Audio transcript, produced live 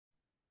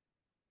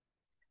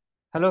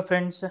Hello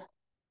friends,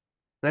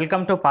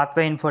 welcome to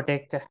Pathway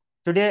Infotech.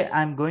 Today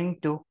I'm going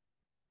to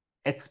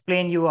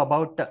explain you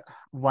about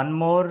one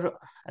more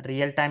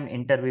real-time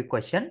interview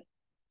question.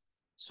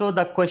 So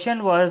the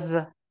question was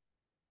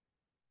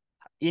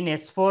in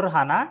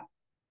S4HANA,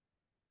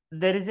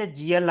 there is a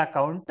GL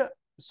account.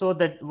 So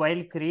that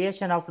while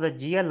creation of the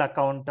GL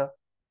account,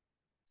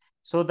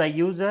 so the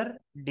user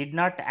did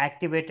not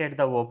activated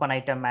the open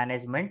item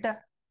management.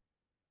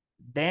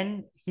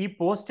 Then he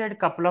posted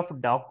couple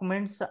of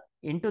documents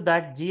into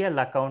that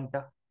GL account.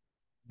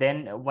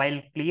 Then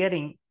while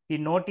clearing, he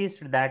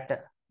noticed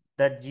that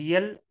the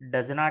GL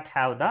does not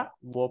have the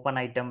open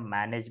item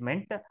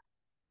management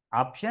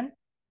option.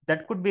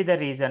 That could be the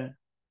reason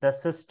the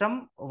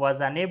system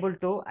was unable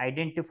to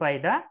identify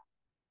the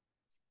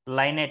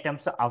line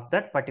items of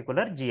that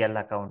particular GL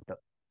account.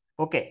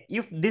 Okay,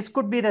 if this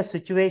could be the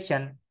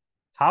situation,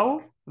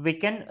 how we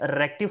can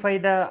rectify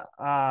the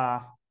uh,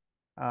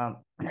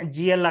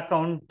 GL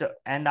account,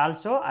 and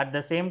also at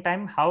the same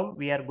time how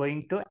we are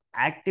going to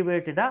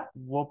activate the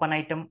open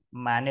item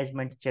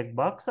management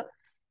checkbox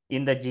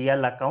in the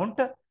GL account.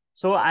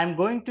 So I'm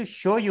going to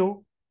show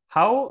you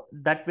how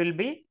that will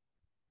be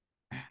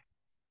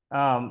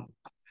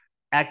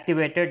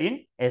activated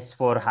in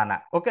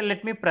S4HANA. Okay,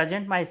 let me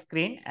present my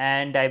screen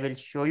and I will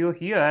show you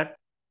here.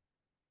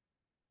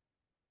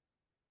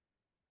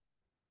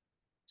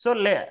 So,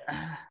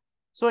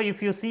 so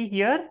if you see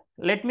here,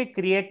 let me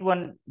create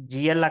one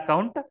GL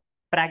account.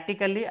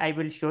 Practically, I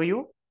will show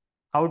you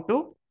how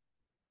to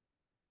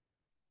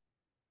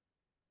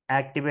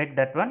activate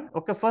that one.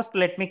 Okay, first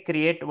let me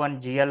create one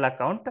GL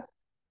account.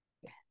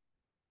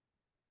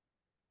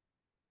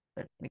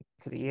 Let me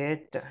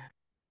create,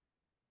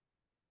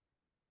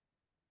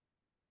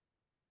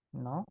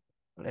 no,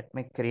 let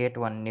me create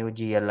one new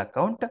GL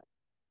account.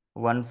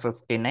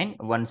 159,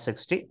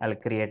 160, I'll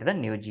create the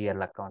new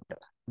GL account.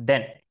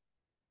 Then,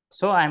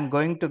 so I'm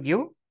going to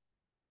give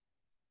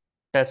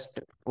test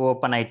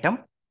open item.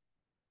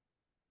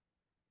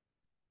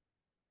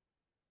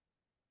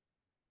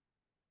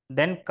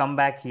 Then come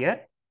back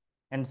here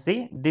and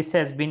see this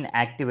has been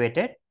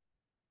activated.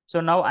 So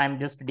now I'm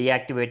just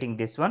deactivating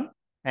this one,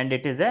 and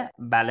it is a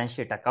balance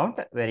sheet account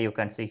where you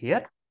can see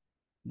here.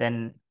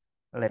 Then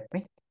let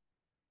me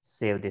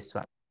save this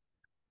one.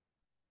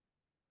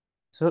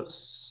 So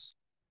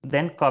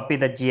then copy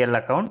the GL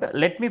account.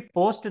 Let me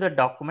post the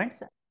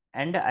documents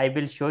and I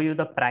will show you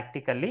the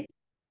practically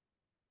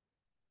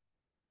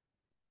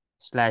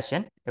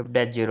 /n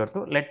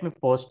f-02. Let me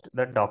post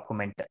the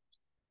document.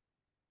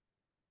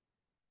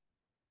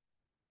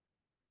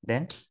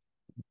 Then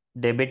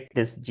debit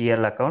this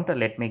GL account.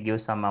 Let me give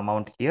some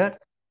amount here.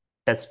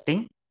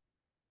 Testing.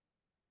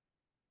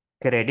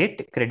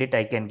 Credit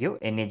I can give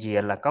any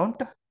GL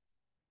account.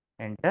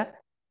 Enter.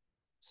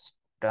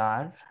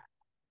 Star.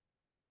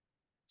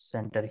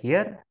 Center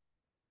here.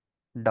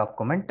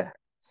 Document.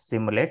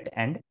 Simulate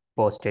and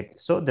post it.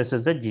 So this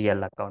is the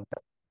GL account.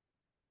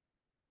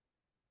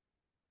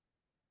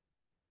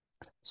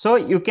 So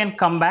you can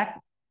come back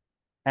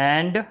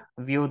and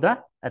view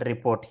the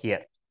report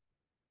here.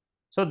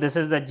 So this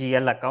is the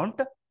GL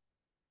account.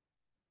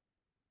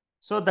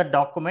 So the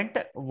document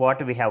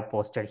what we have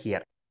posted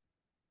here.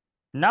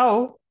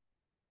 Now,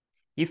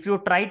 if you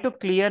try to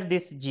clear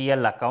this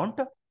GL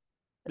account,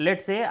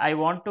 let's say I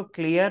want to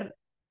clear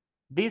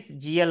this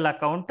GL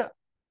account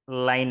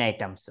line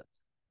items.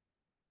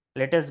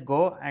 Let us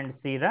go and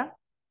see the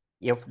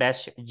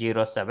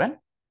F-07.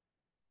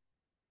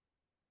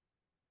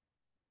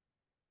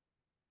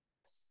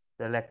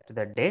 Select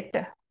the date.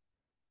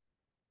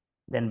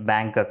 Then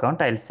bank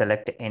account, I'll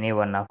select any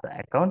one of the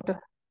account.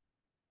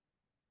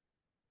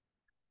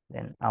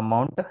 Then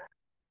amount,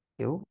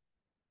 give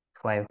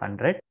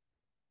 500.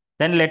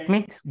 Then let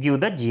me give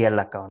the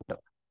GL account.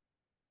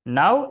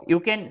 Now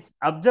you can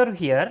observe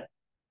here,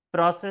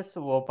 process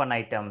open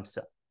items.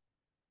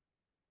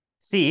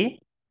 See,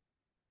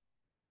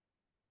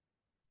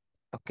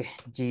 okay,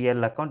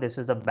 GL account. This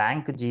is the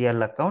bank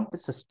GL account.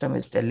 System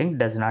is telling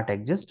does not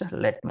exist.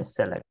 Let me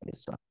select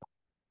this one.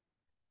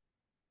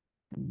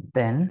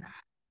 Then,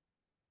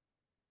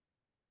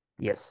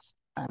 yes,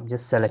 I'm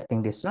just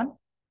selecting this one.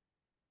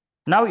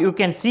 Now you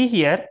can see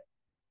here,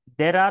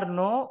 there are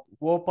no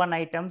open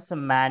items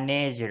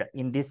managed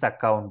in this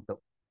account.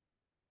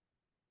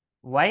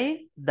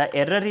 Why the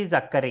error is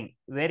occurring?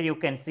 Where you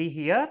can see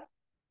here,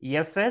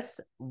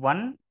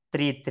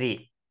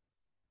 FS133.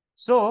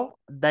 So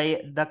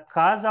the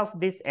cause of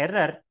this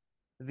error,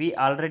 we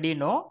already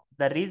know.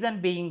 The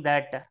reason being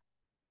that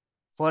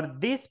for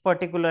this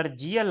particular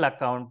GL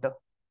account,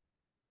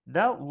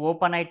 the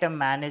open item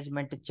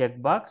management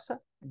checkbox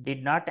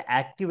did not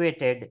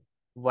activated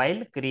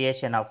while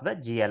creation of the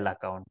GL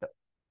account.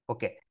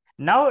 Okay.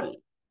 Now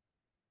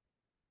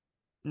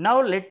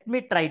let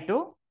me try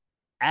to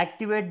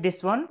activate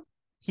this one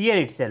here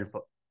itself.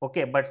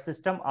 Okay, but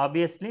system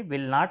obviously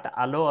will not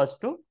allow us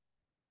to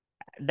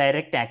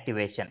direct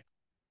activation.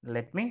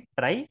 Let me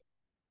try.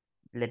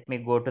 Let me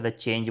go to the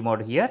change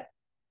mode here.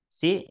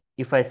 See,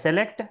 if I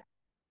select,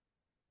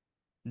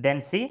 then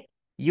see,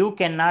 you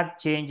cannot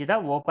change the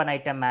open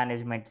item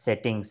management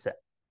settings.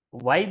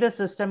 Why the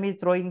system is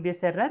throwing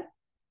this error?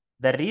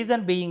 The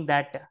reason being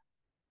that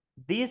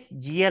this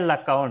GL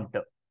account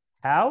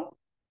have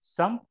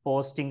some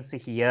postings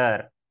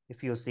here,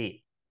 if you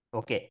see.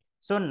 Okay,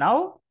 so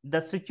now the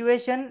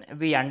situation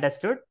we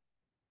understood.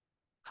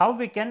 How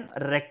we can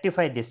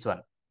rectify this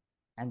one?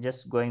 I'm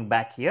just going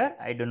back here.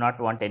 I do not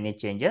want any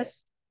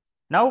changes.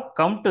 Now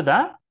come to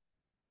the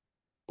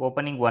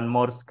opening one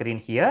more screen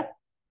here.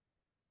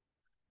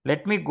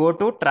 Let me go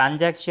to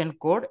transaction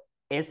code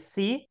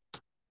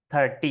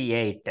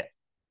SC38.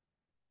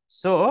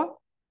 So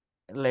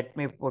let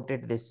me put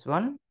it this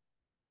one.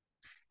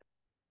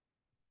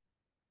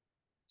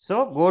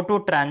 So go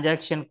to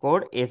transaction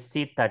code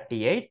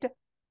SC38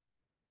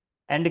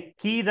 and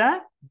key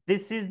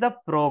this is the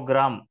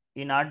program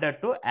in order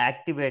to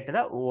activate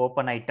the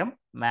open item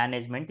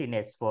management in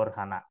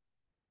S4HANA.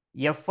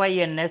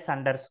 FINS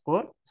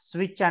underscore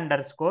switch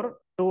underscore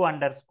to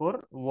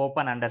underscore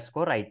open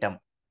underscore item.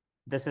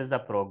 This is the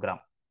program.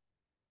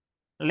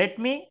 Let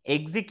me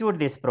execute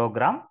this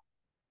program.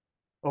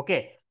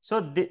 Okay,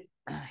 so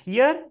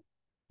here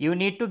you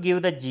need to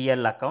give the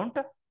GL account.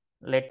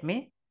 Let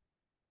me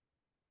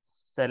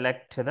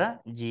select the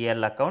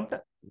GL account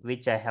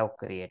which I have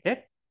created.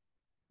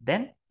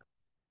 Then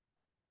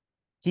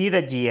key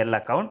the GL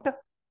account.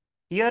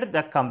 Here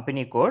the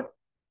company code.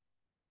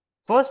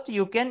 First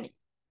you can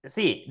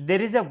see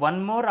there is a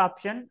one more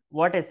option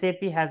what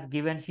SAP has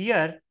given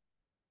here.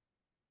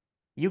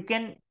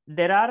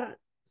 There are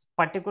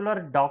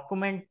particular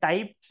document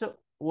types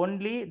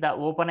only the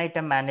open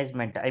item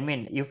management. I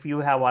mean, if you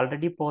have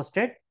already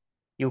posted,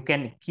 you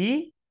can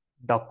key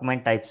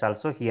document types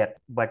also here,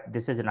 but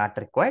this is not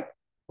required.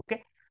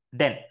 Okay,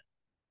 then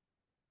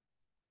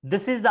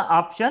this is the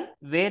option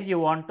where you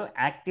want to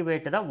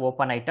activate the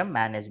open item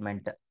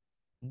management.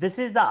 This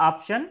is the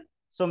option,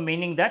 so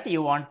meaning that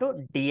you want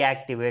to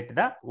deactivate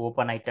the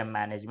open item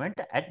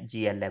management at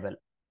GL level.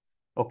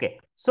 Okay,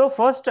 so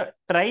first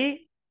try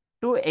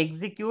to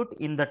execute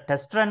in the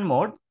test run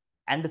mode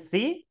and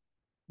see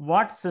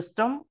what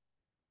system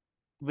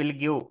will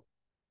give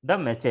the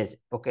message.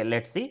 Okay,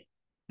 let's see.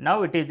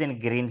 Now it is in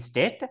green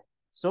state.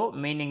 So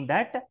meaning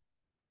that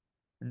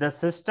the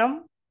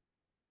system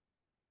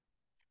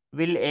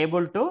will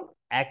able to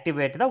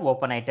activate the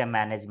open item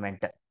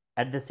management.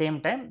 At the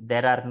same time,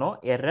 there are no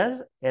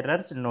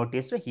errors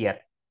noticed here.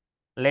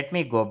 Let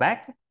me go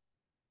back.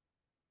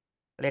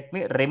 Let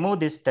me remove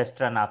this test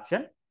run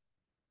option.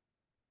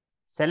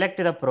 Select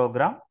the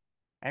program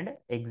and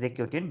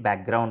execute in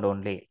background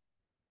only.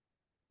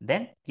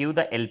 Then give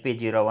the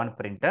LP01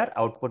 printer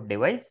output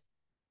device.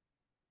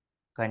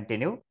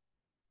 Continue.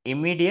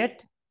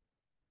 Immediate.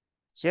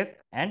 Check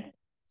and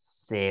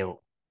save.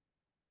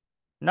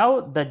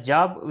 Now the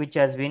job which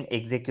has been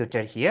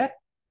executed here.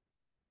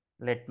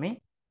 Let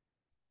me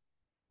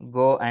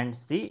go and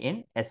see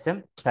in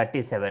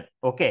SM37.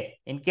 Okay.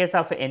 In case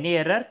of any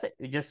errors,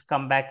 you just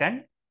come back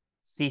and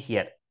see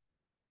here.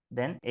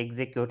 Then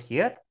execute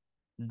here.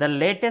 The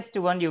latest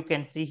one you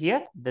can see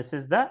here. This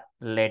is the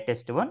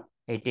latest one,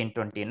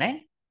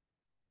 1829.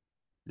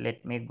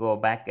 Let me go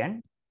back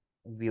and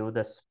view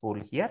the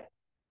spool here.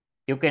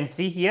 You can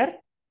see here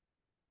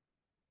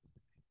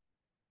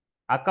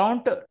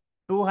account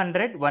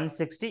 200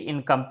 160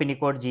 in company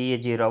code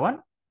GA01.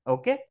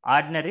 Okay,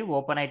 ordinary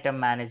open item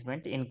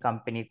management in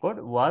company code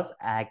was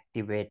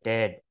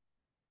activated.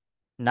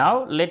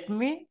 Now let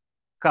me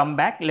come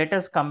back. Let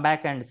us come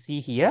back and see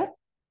here.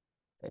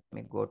 Let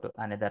me go to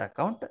another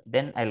account.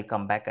 Then I'll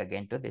come back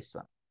again to this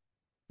one.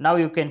 Now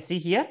you can see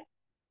here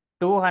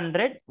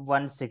 200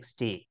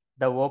 160.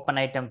 The open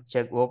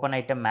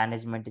item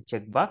management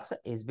checkbox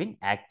is been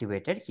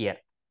activated here.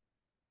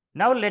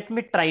 Now let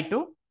me try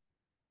to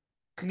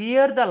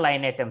clear the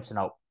line items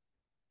now.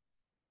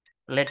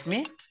 Let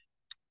me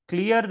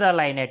clear the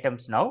line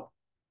items now.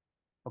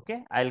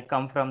 Okay, I'll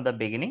come from the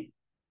beginning.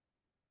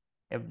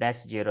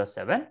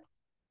 F-07.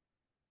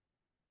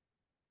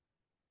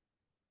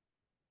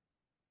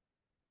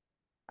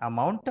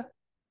 Amount.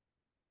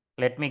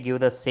 Let me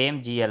give the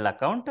same GL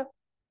account.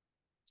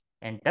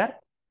 Enter.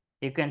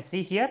 You can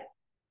see here.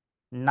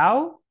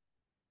 Now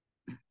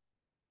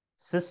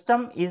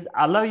system is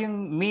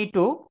allowing me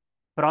to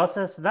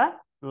process the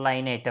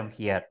line item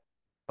here.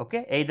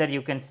 Okay, either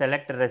you can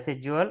select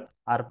residual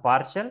or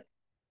partial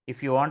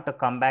if you want to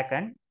come back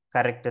and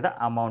correct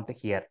the amount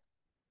here.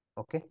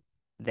 Okay,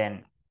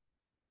 then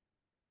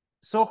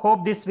so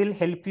hope this will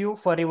help you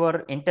for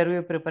your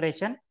interview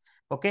preparation.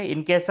 Okay,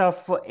 in case of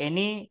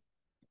any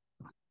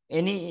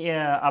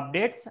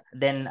updates,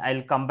 then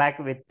I'll come back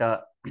with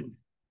the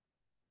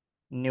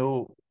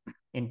new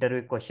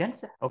interview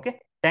questions. Okay,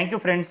 thank you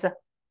friends.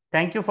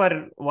 Thank you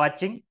for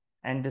watching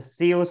and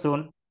see you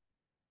soon.